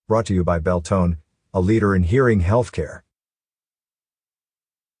Brought to you by Beltone, a leader in hearing healthcare.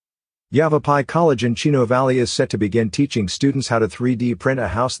 Yavapai College in Chino Valley is set to begin teaching students how to 3D print a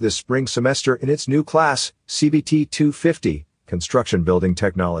house this spring semester in its new class, CBT 250, Construction Building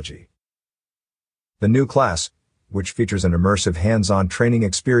Technology. The new class, which features an immersive hands-on training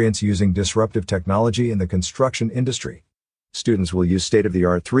experience using disruptive technology in the construction industry. Students will use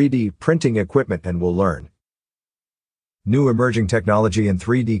state-of-the-art 3D printing equipment and will learn new emerging technology in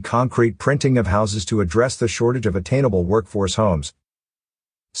 3D concrete printing of houses to address the shortage of attainable workforce homes.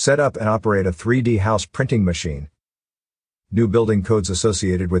 Set up and operate a 3D house printing machine. New building codes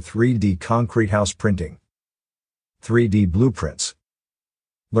associated with 3D concrete house printing. 3D blueprints.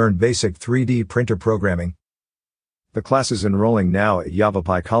 Learn basic 3D printer programming. The class is enrolling now at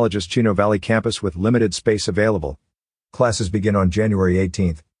Yavapai College's Chino Valley campus with limited space available. Classes begin on January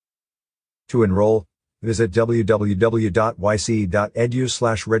 18th. To enroll, visit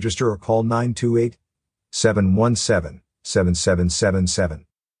www.yce.edu/register or call 928-717-7777.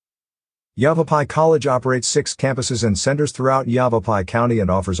 Yavapai College operates 6 campuses and centers throughout Yavapai County and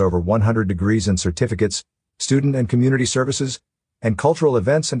offers over 100 degrees and certificates, student and community services, and cultural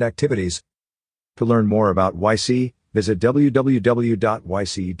events and activities. To learn more about YC, visit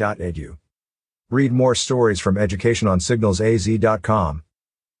www.yce.edu. Read more stories from education on signalsaz.com.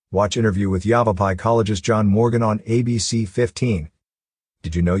 Watch interview with Yavapai College's John Morgan on ABC 15.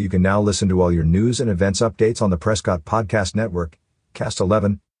 Did you know you can now listen to all your news and events updates on the Prescott Podcast Network, Cast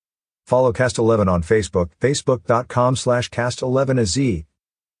 11? Follow Cast 11 on Facebook, facebook.com/cast11az.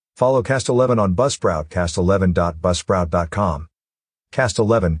 Follow Cast 11 on Buzzsprout, cast11.buzzsprout.com. Cast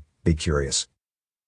 11, be curious.